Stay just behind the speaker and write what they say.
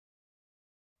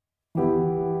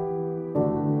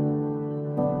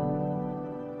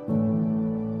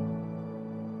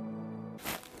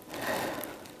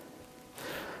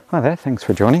Hi there, thanks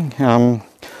for joining. I'm going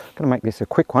to make this a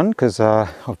quick one because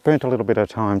I've burnt a little bit of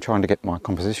time trying to get my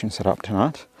composition set up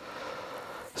tonight.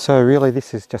 So really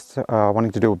this is just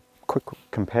wanting to do a quick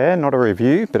compare, not a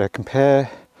review, but a compare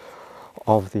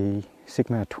of the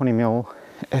Sigma 20mm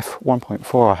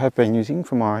f1.4 I have been using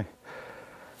for my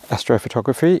Astro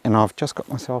photography, and I've just got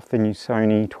myself the new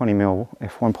Sony 20mm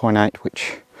f1.8,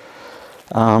 which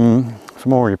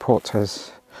from all reports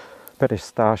has better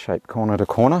star-shaped corner to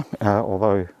corner,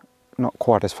 although not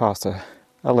quite as fast a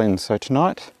lens. So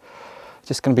tonight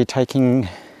just going to be taking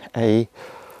a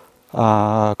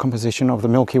composition of the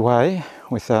Milky Way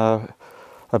with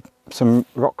some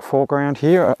rock foreground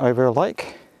here over a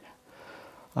lake,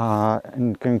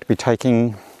 and going to be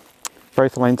taking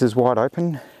both lenses wide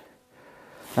open.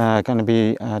 Going to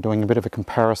be doing a bit of a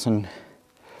comparison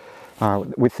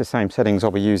with the same settings I'll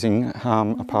be using,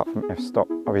 apart from f-stop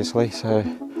obviously, so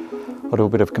I'll do a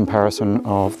bit of comparison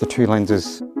of the two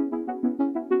lenses.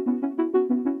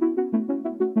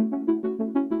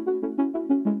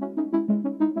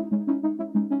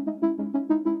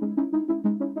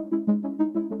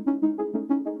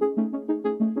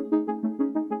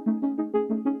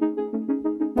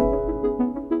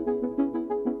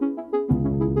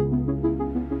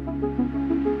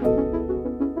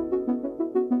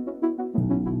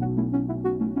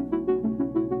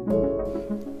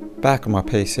 Back on my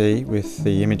PC with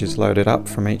the images loaded up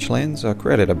from each lens, I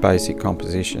created a basic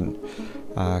composition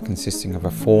consisting of a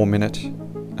 4-minute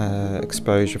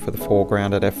exposure for the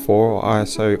foreground at f4 or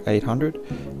ISO 800,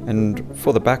 and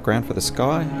for the background, for the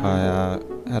sky,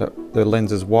 I had the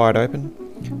lenses wide open,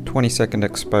 20-second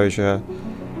exposure,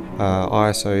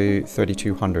 ISO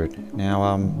 3200. Now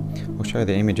I'll show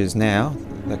the images now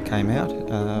that came out.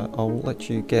 I'll let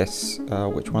you guess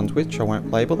which one's which. I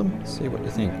won't label them. See what you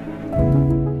think.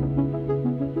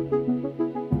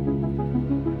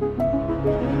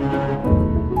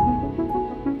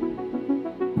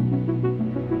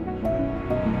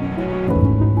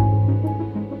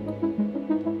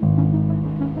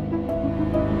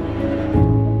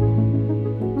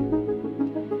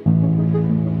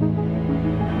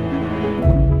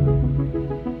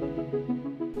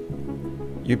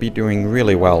 You'd be doing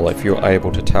really well if you're able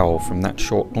to tell from that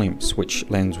short glimpse which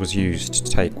lens was used to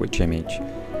take which image.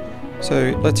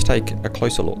 So let's take a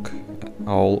closer look.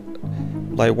 I'll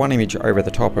lay one image over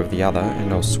the top of the other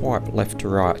and I'll swipe left to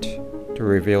right to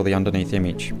reveal the underneath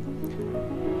image.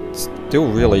 It's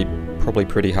still really probably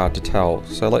pretty hard to tell,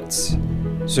 so let's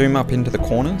zoom up into the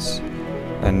corners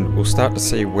and we'll start to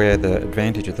see where the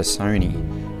advantage of the Sony,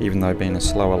 even though being a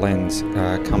slower lens,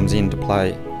 comes into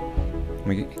play.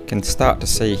 We can start to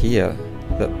see here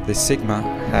that the Sigma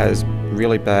has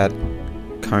really bad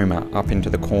chroma up into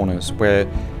the corners, where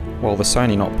while the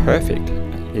Sony, not perfect,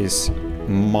 is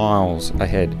miles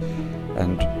ahead.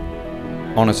 And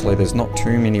honestly, there's not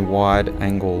too many wide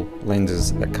angle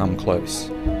lenses that come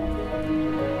close.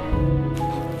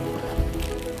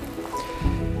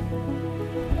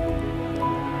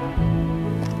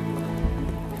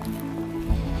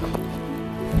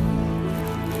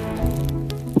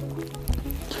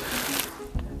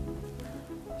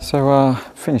 So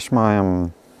finished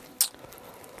my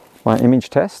my image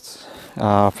tests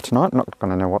for tonight. I'm not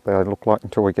going to know what they look like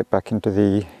until we get them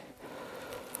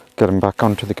back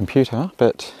onto the computer,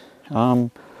 but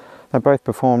they both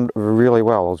performed really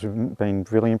well. I've been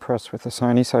really impressed with the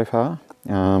Sony so far.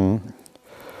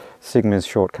 Sigma's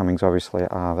shortcomings obviously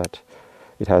are that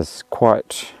it has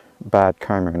quite bad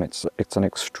chroma, and it's an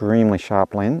extremely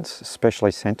sharp lens,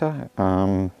 especially center.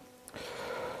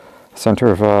 Center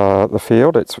of the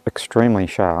field, it's extremely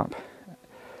sharp,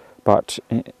 but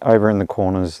over in the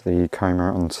corners the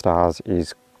chroma on stars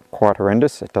is quite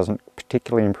horrendous. It doesn't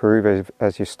particularly improve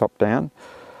as you stop down,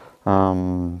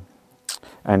 and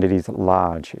it is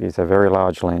large. It is a very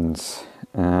large lens,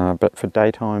 but for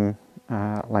daytime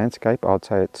landscape I'd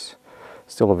say it's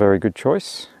still a very good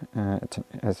choice.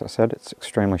 As I said, it's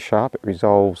extremely sharp. It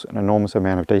resolves an enormous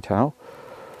amount of detail.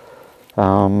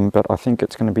 But I think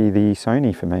it's going to be the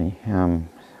Sony for me,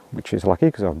 which is lucky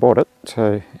because I've bought it.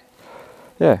 So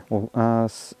yeah, we're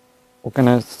going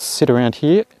to sit around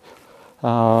here,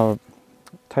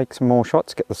 take some more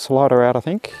shots, get the slider out I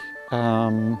think.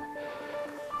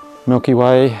 Milky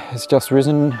Way has just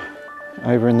risen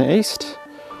over in the east.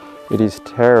 It is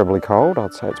terribly cold.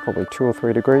 I'd say it's probably 2 or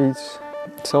 3 degrees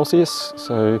Celsius,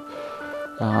 so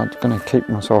I'm going to keep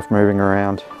myself moving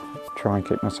around, try and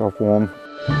keep myself warm.